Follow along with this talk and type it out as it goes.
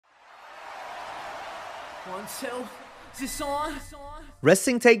1, 2. Is this on?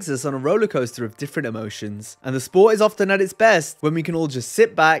 Wrestling takes us on a roller coaster of different emotions, and the sport is often at its best when we can all just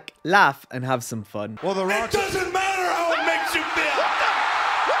sit back, laugh, and have some fun. Well, it doesn't matter how it makes you feel.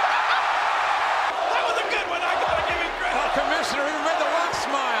 That was a good one. I gotta give him credit. Oh, Commissioner even made the Rock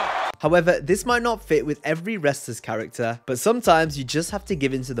smile. However, this might not fit with every wrestler's character, but sometimes you just have to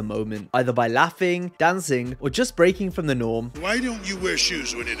give in to the moment, either by laughing, dancing, or just breaking from the norm. Why don't you wear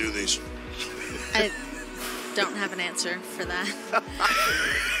shoes when you do these? I don't have an answer for that.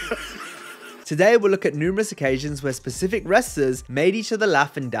 Today we'll look at numerous occasions where specific wrestlers made each other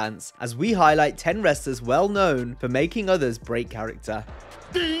laugh and dance, as we highlight 10 wrestlers well known for making others break character.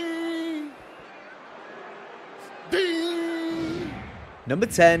 Ding! Ding! Number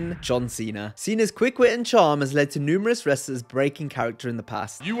 10, John Cena. Cena's quick wit and charm has led to numerous wrestlers breaking character in the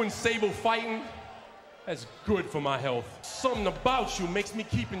past. You and Sable fighting? That's good for my health. Something about you makes me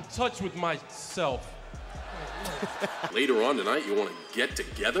keep in touch with myself. Later on tonight, you want to get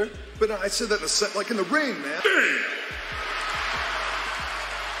together? But I said that in a set, like in the ring, man.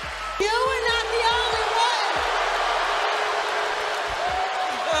 You are not the only one.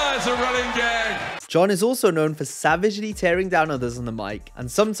 Ah, it's a running gag. John is also known for savagely tearing down others on the mic,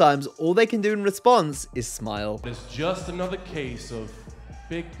 and sometimes all they can do in response is smile. It's just another case of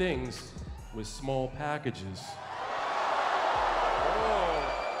big things with small packages.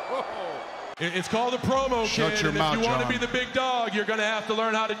 It's called a promo, kid. Shut your mouth, if you want to John. be the big dog, you're going to have to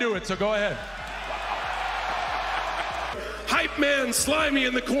learn how to do it, so go ahead. Hype man Slimy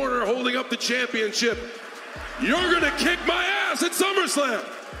in the corner holding up the championship. You're going to kick my ass at SummerSlam.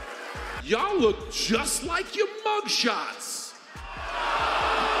 Y'all look just like your mugshots.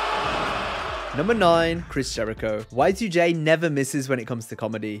 Number 9, Chris Jericho. Y2J never misses when it comes to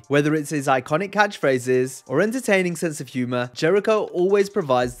comedy. Whether it's his iconic catchphrases or entertaining sense of humor, Jericho always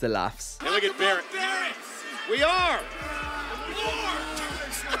provides the laughs. Hey, look at Barrett. We are.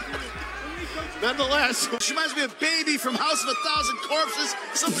 Nonetheless, she reminds me of Baby from House of a Thousand Corpses.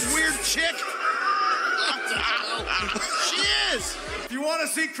 Some weird chick. She is. If you want to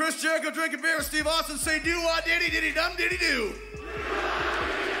see Chris Jericho drink a beer with Steve Austin, say do-wah-diddy-diddy-dum-diddy-do.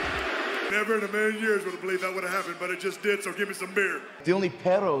 Never in a million years would have believed that would have happened, but it just did, so give me some beer. The only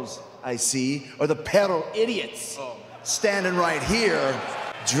perros I see are the perro idiots. Standing right here.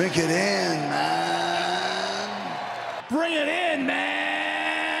 Drink it in, man. Bring it in,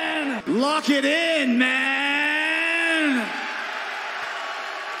 man. Lock it in, man.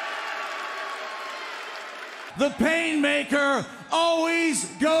 The Painmaker always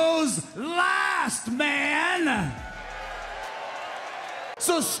goes last, man.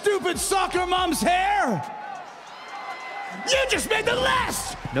 So stupid soccer mom's hair. You just made the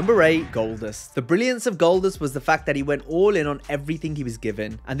list! Number 8, Goldust. The brilliance of Goldust was the fact that he went all in on everything he was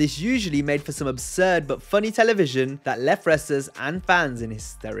given, and this usually made for some absurd but funny television that left wrestlers and fans in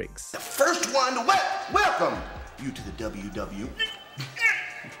hysterics. The first one to welcome you to the WWE.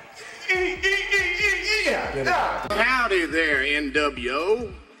 Howdy there,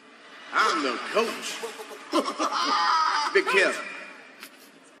 NWO. I'm the coach. Big Kev.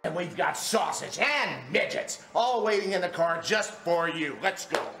 And we've got sausage and midgets all waiting in the car just for you. Let's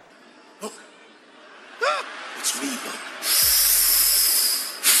go. Look. It's me,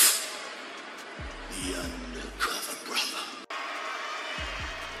 the undercover brother.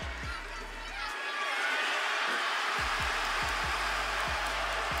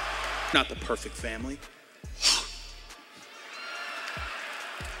 Not the perfect family.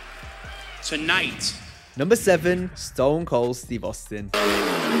 Tonight. Number 7, Stone Cold Steve Austin.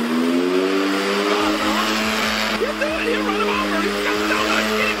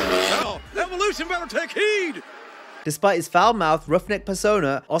 Evolution better take heed. Despite his foul-mouthed, roughneck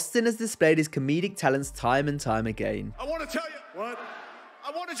persona, Austin has displayed his comedic talents time and time again. I want to tell you. What?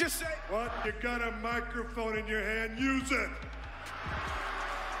 I want to just say. What? You got a microphone in your hand. Use it.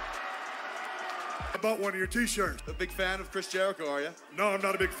 I bought one of your t-shirts. A big fan of Chris Jericho, are you? No, I'm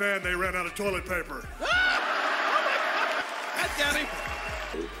not a big fan. They ran out of toilet paper. That's Danny.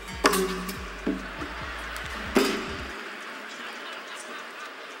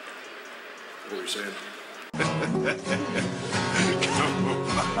 What were you saying?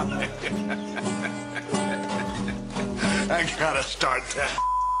 I gotta start that.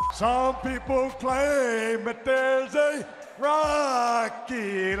 Some people claim that there's a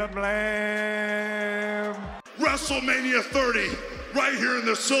Rocky to blame. WrestleMania 30, right here in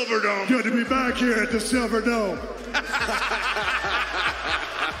the Silver Dome. Good to be back here at the Silver Dome.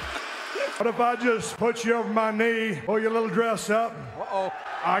 What if I just put you over my knee, pull your little dress up? Uh-oh.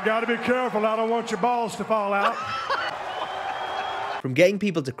 I gotta be careful, I don't want your balls to fall out. From getting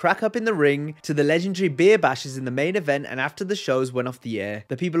people to crack up in the ring, to the legendary beer bashes in the main event and after the shows went off the air.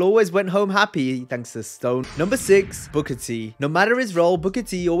 The people always went home happy thanks to Stone. Number 6, Booker T. No matter his role, Booker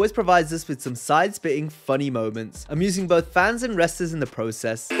T always provides us with some side-spitting, funny moments, amusing both fans and wrestlers in the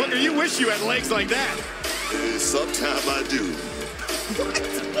process. Booker, you wish you had legs like that. Sometimes I do.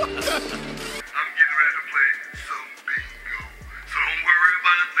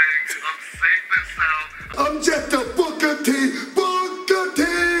 I'm just a Booker T, Booker T.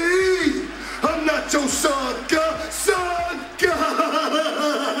 I'm not your sucker, sucker.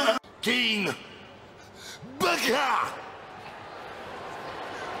 King Booker.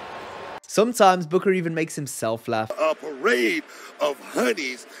 Sometimes Booker even makes himself laugh. A parade of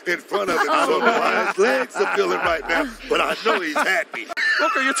honeys in front of him. I don't know how his legs are feeling right now, but I know he's happy.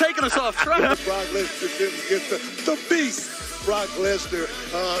 Booker, you're taking us off track. Brock Lesnar didn't get the beast. Brock Lesnar,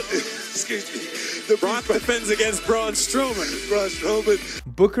 excuse me. Brock defends against Braun Strowman. Braun Strowman.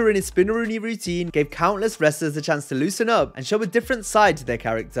 Booker in his Spinneroonie routine gave countless wrestlers a chance to loosen up and show a different side to their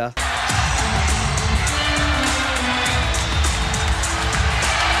character.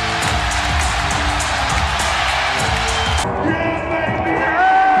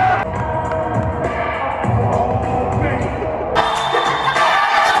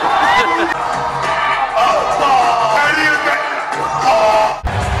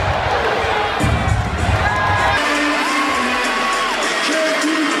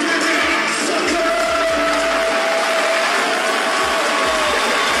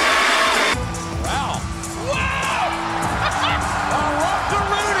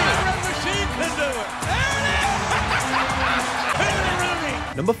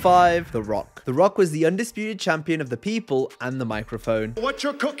 Number 5, The Rock. The Rock was the undisputed champion of the people and the microphone. What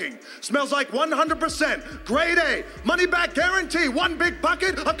you're cooking smells like 100% grade A, money back guarantee, one big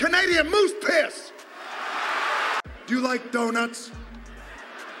bucket of Canadian moose piss. Do you like donuts?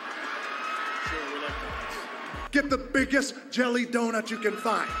 Sure, we like donuts. Get the biggest jelly donut you can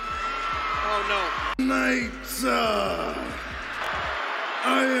find. Oh no. Night,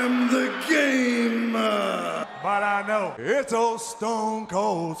 I am the game. But I know it's old Stone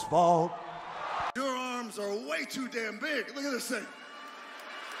Cold's fault. Your arms are way too damn big. Look at this thing.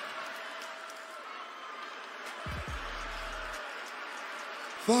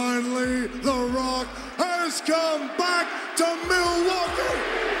 Finally, The Rock has come back to Milwaukee.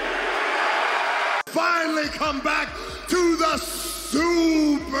 Finally come back to the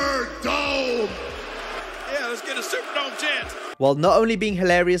Superdome. Yeah, let's get a Superdome chance. While not only being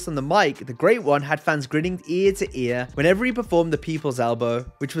hilarious on the mic, the Great One had fans grinning ear to ear whenever he performed the People's Elbow,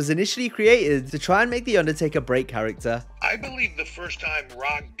 which was initially created to try and make The Undertaker break character. I believe the first time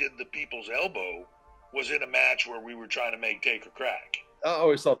Rock did the People's Elbow was in a match where we were trying to make Taker crack. I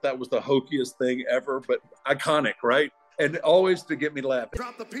always thought that was the hokiest thing ever, but iconic, right? And always to get me laughing.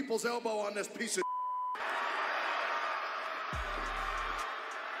 Drop the People's Elbow on this piece of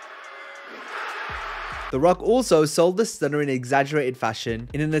The Rock also sold the stunner in exaggerated fashion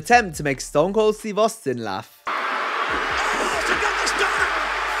in an attempt to make Stone Cold Steve Austin laugh.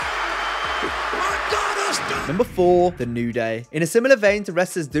 Number 4, The New Day. In a similar vein to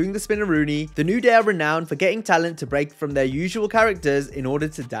wrestlers doing the Spinneroonie, The New Day are renowned for getting talent to break from their usual characters in order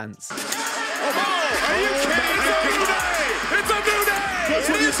to dance. Are you kidding? It's a new day! It's a new day!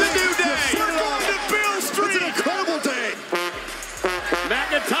 It's a new day! We're going to Bill Street! It's an incredible day!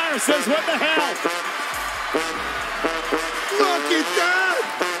 McIntyre says, what the hell? Look at that!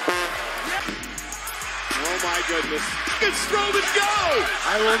 Oh my goodness. It's Strowman go!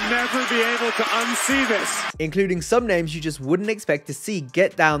 I will never be able to unsee this. Including some names you just wouldn't expect to see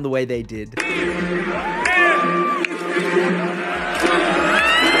get down the way they did.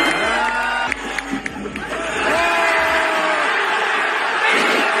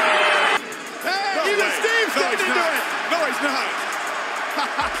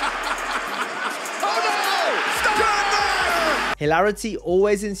 Hilarity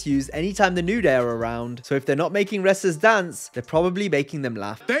always ensues anytime the New Day are around, so if they're not making wrestlers dance, they're probably making them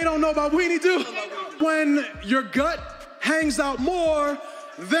laugh. They don't know about weenie do. When your gut hangs out more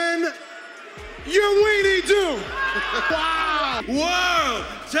than your weenie do. Wow! World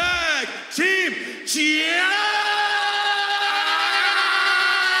Tag Team Champions!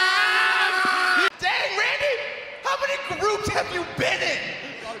 Dang, Randy! How many groups have you been in?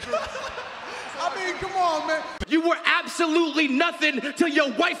 I mean, come on, man. You were absolutely nothing till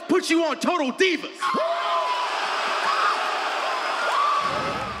your wife put you on Total Divas.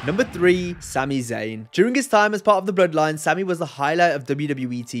 Number 3, Sami Zayn. During his time as part of the Bloodline, Sami was the highlight of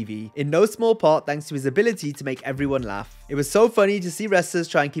WWE TV, in no small part thanks to his ability to make everyone laugh. It was so funny to see wrestlers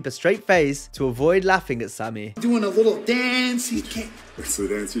try and keep a straight face to avoid laughing at Sami. Doing a little dance, he can't. What's the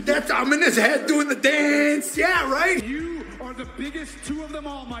dance you do? That's, I'm in his head doing the dance, yeah, right? You are the biggest two of them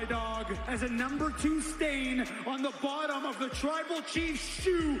all, my dog, as a number 2 stain on the bottom of the Tribal Chief's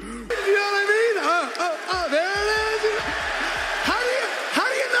shoe. You know what I mean? There it is. How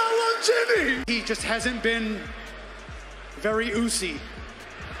do you not love Jimmy? He just hasn't been very oozy.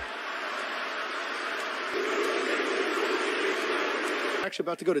 Actually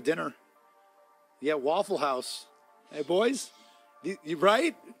about to go to dinner. Yeah, Waffle House. Hey, boys, you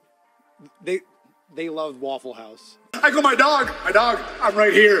right? They love Waffle House. I go, my dog, I'm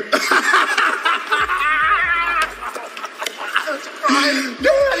right here.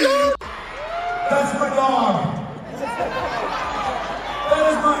 That's my dog. That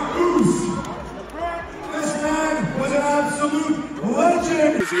is my goose. This man was an absolute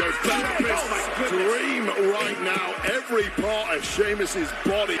legend. Dream right now. Every part of Sheamus's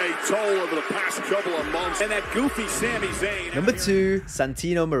body a toll over the past couple of months. And that goofy Sami Zayn. Number 2,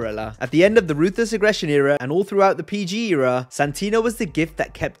 Santino Marella. At the end of the Ruthless Aggression era and all throughout the PG era, Santino was the gift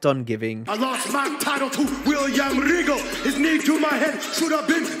that kept on giving. I lost my title to William Regal. His knee to my head should have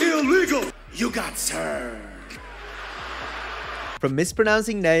been illegal. You got served. From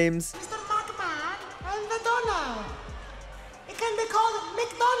mispronouncing names, Mr. McMahon and the Donald. It can be called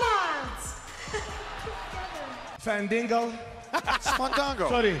McDonald's. Fandango. Fandango.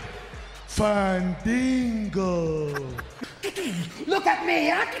 Sorry. Fandango. Look at me,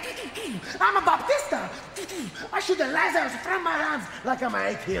 huh? I'm a Baptista. I shoot the lasers from my hands like I'm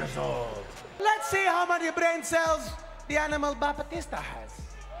 8 years old. Let's see how many brain cells the animal Baptista has.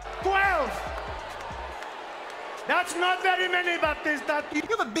 12. That's not very many, Baptista. You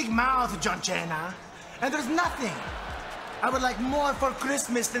have a big mouth, John Cena, and there's nothing I would like more for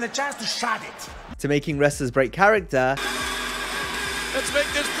Christmas than a chance to shot it. to making wrestlers break character, Let's make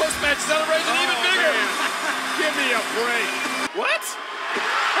this post-match celebration even bigger. Give me a break. What?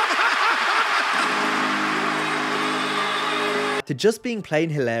 to just being plain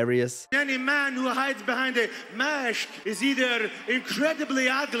hilarious. Any man who hides behind a mask is either incredibly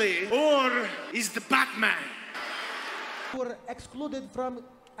ugly or is the Batman. You're excluded from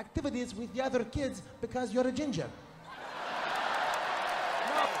activities with the other kids because you're a ginger.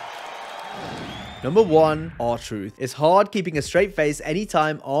 Number 1, R-Truth. It's hard keeping a straight face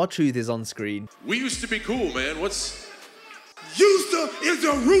anytime R-Truth is on screen. We used to be cool, man. What's... Euster is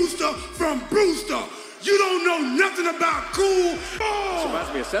a rooster from Brewster. You don't know nothing about cool. Oh,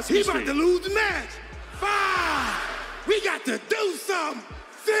 Reminds me of Sesame he about Street. to lose the match. 5. We got to do something.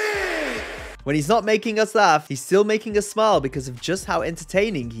 6. When he's not making us laugh, he's still making us smile because of just how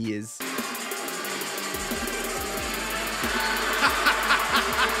entertaining he is.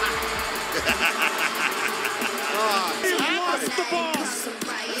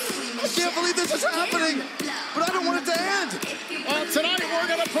 I can't believe this is happening, but I don't want it to end. Tonight we're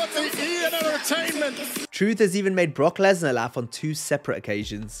gonna put the E in entertainment. Truth has even made Brock Lesnar laugh on 2 separate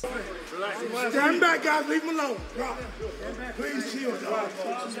occasions. Stand back, guys. Leave him alone. Please chill, dog.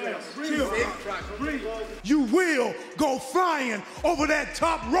 Chill. Breathe. You will go flying over that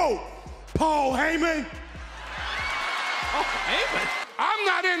top rope, Paul Heyman. Oh, Heyman? I'm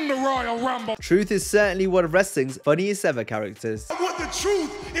not in the Royal Rumble. Truth is certainly one of wrestling's funniest ever characters. What the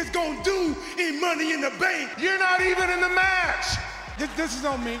truth is gonna do in Money in the Bank. You're not even in the match. This is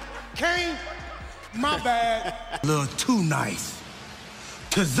on me. Kane, my bad. A little too nice.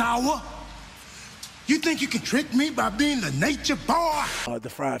 Tozawa, you think you can trick me by being the nature boy? The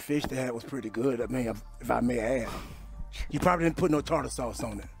fried fish they had was pretty good. I mean, if I may add. You probably didn't put no tartar sauce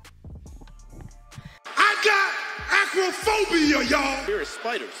on it. I got acrophobia, y'all. Here are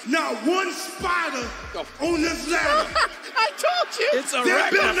spiders. Not one spider on this ladder. I told you. It's There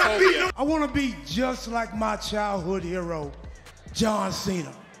better not be arachnophobia. no- I want to be just like my childhood hero, John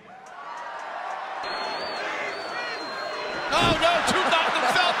Cena. Oh no,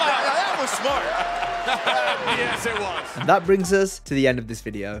 2,000 fell back. That was smart. Yes, it was. And that brings us to the end of this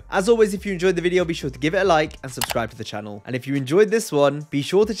video. As always, if you enjoyed the video, be sure to give it a like and subscribe to the channel. And if you enjoyed this one, be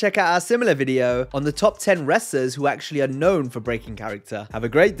sure to check out our similar video on the top 10 wrestlers who actually are known for breaking character. Have a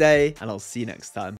great day, and I'll see you next time.